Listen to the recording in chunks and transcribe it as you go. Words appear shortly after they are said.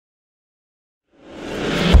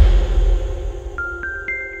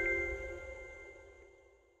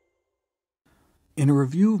In a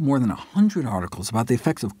review of more than 100 articles about the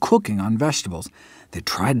effects of cooking on vegetables, they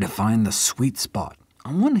tried to find the sweet spot.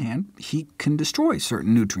 On one hand, heat can destroy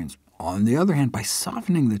certain nutrients. On the other hand, by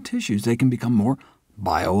softening the tissues, they can become more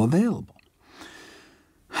bioavailable.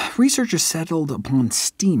 Researchers settled upon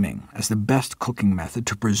steaming as the best cooking method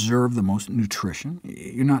to preserve the most nutrition.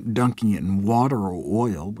 You're not dunking it in water or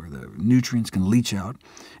oil, where the nutrients can leach out,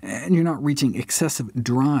 and you're not reaching excessive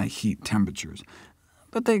dry heat temperatures.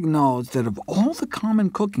 But they acknowledged that of all the common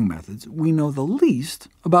cooking methods, we know the least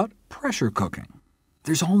about pressure cooking.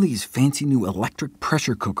 There's all these fancy new electric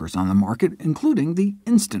pressure cookers on the market, including the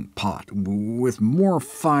Instant Pot, with more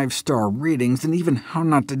 5-star ratings than even How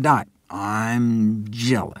Not to Die. I'm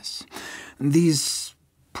jealous. These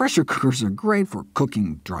pressure cookers are great for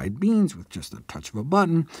cooking dried beans with just a touch of a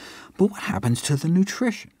button, but what happens to the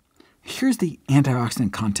nutrition? Here's the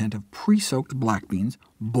antioxidant content of pre-soaked black beans,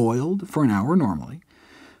 boiled for an hour normally.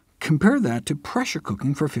 Compare that to pressure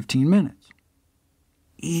cooking for 15 minutes.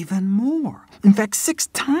 Even more. In fact, 6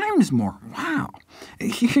 times more. Wow.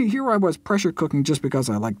 Here I was pressure cooking just because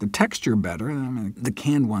I like the texture better. I mean, the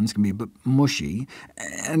canned ones can be a bit mushy,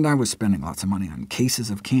 and I was spending lots of money on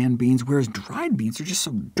cases of canned beans, whereas dried beans are just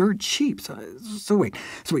so dirt cheap. So wait,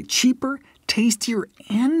 cheaper, tastier,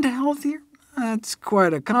 and healthier? That's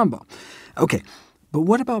quite a combo. OK, but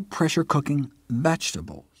what about pressure cooking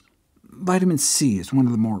vegetables? Vitamin C is one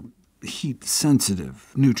of the more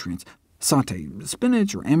heat-sensitive nutrients. Sauté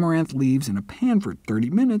spinach or amaranth leaves in a pan for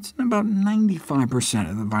 30 minutes, and about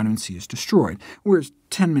 95% of the vitamin C is destroyed, whereas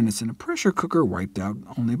 10 minutes in a pressure cooker wiped out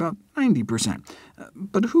only about 90%.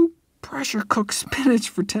 But who pressure cooks spinach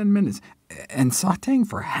for 10 minutes? And sautéing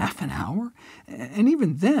for half an hour? And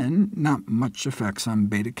even then, not much effects on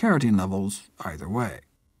beta-carotene levels either way.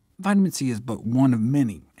 Vitamin C is but one of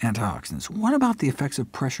many antioxidants. What about the effects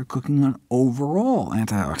of pressure cooking on overall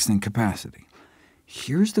antioxidant capacity?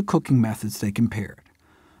 Here's the cooking methods they compared.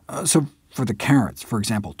 So for the carrots, for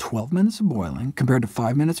example, 12 minutes of boiling compared to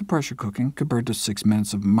 5 minutes of pressure cooking compared to 6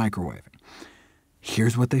 minutes of microwaving.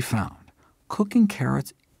 Here's what they found. Cooking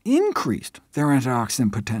carrots increased their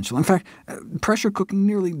antioxidant potential. In fact, pressure cooking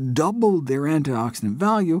nearly doubled their antioxidant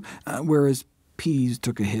value, whereas peas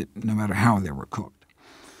took a hit no matter how they were cooked.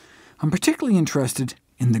 I'm particularly interested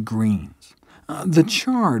in the greens. The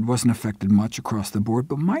chard wasn't affected much across the board,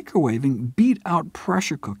 but microwaving beat out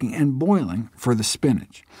pressure cooking and boiling for the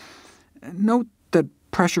spinach. Note that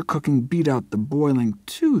pressure cooking beat out the boiling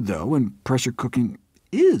too, though, and pressure cooking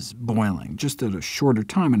is boiling, just at a shorter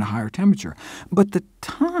time and a higher temperature. But the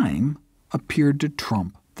time appeared to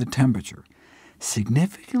trump the temperature.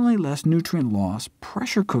 Significantly less nutrient loss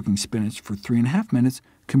pressure cooking spinach for 3.5 minutes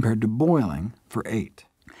compared to boiling for 8.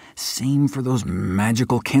 Same for those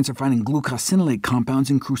magical cancer-fighting glucosinolate compounds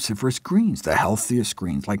in cruciferous greens, the healthiest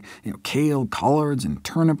greens, like kale, collards, and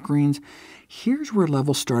turnip greens. Here's where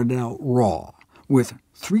levels started out raw, with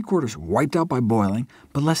 3/4 wiped out by boiling,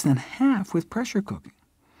 but less than half with pressure cooking.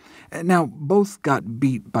 Now, both got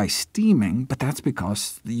beat by steaming, but that's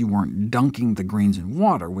because you weren't dunking the greens in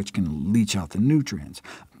water, which can leach out the nutrients.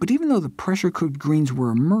 But even though the pressure-cooked greens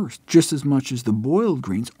were immersed just as much as the boiled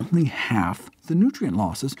greens, only half the nutrient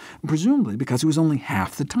losses, presumably because it was only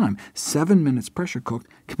half the time, 7 minutes pressure-cooked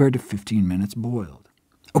compared to 15 minutes boiled.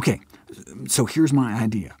 OK, so here's my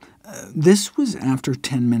idea. This was after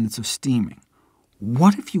 10 minutes of steaming.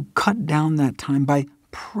 What if you cut down that time by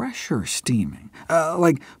pressure steaming?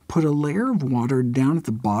 Like put a layer of water down at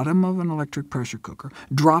the bottom of an electric pressure cooker,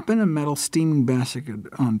 drop in a metal steaming basket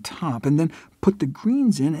on top, and then put the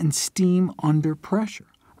greens in and steam under pressure.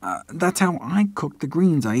 That's how I cook the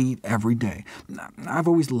greens I eat every day. I've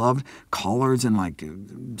always loved collards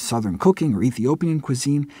in Southern cooking or Ethiopian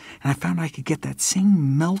cuisine, and I found I could get that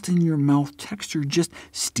same melt-in-your-mouth texture just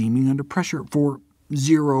steaming under pressure for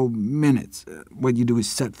 0 minutes. What you do is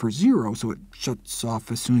set for 0, so it shuts off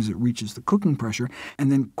as soon as it reaches the cooking pressure, and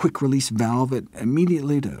then quick-release valve it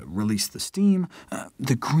immediately to release the steam.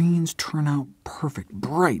 The greens turn out perfect,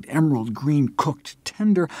 bright, emerald green, cooked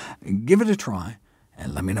tender. Give it a try,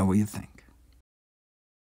 and let me know what you think.